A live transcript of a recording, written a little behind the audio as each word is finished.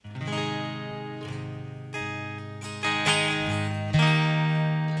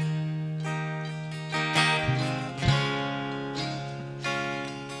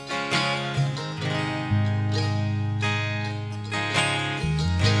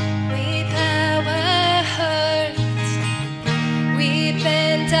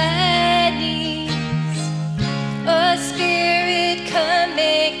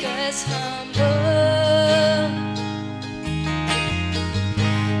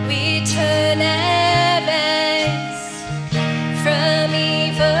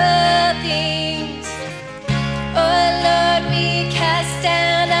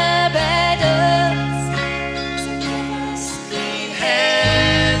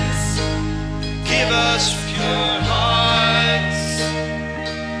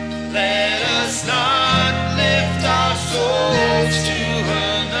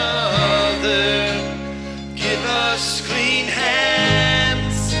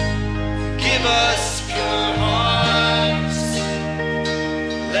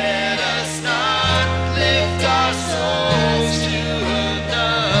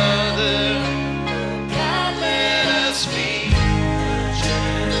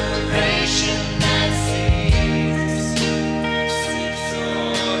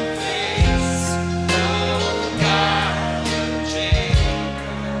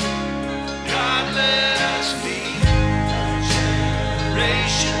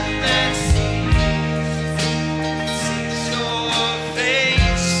that seeks your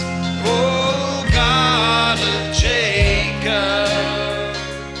face, oh God of Jacob.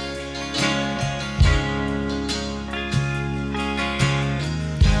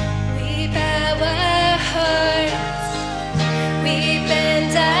 We bow our hearts, we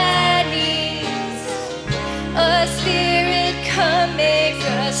bend our knees. Oh Spirit, come make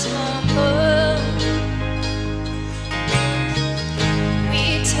us humble. We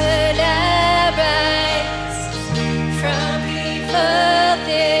turn our eyes from evil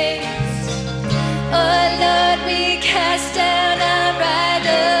things. Oh Lord, we cast down our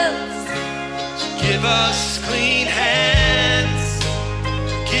idols. Give us clean hands,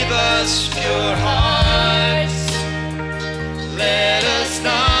 give us pure hearts. Let us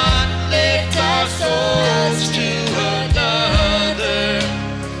not lift our souls to another.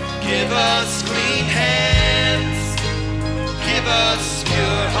 Give us clean hands, give us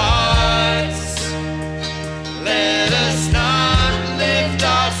pure hearts. Let us not lift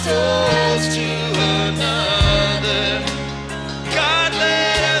our souls to another. God,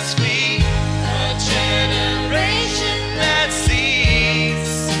 let us be a generation that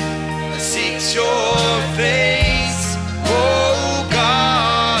seeks your face, oh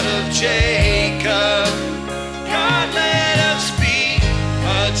God of Jacob. God, let us be a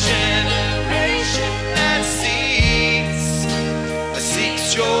generation that seeks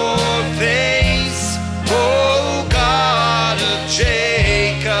your face, oh God of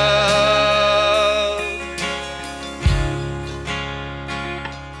Jacob.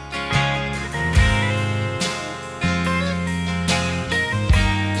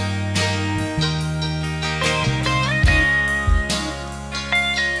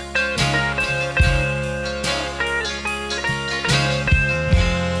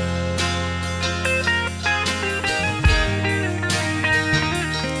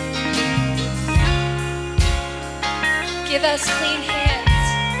 Give us clean hands.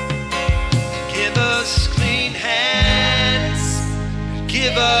 Give us clean hands,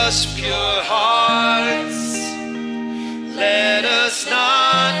 give us pure hearts. Let us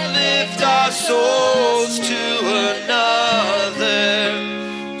not lift our souls to another.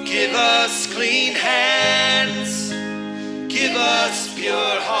 Give us clean hands, give us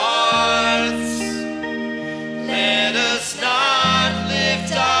pure hearts. Let us not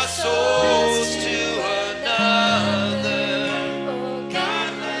lift our souls to another. Oh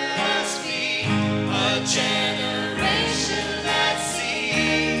God, Let us be a generation that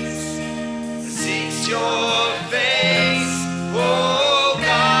seeks your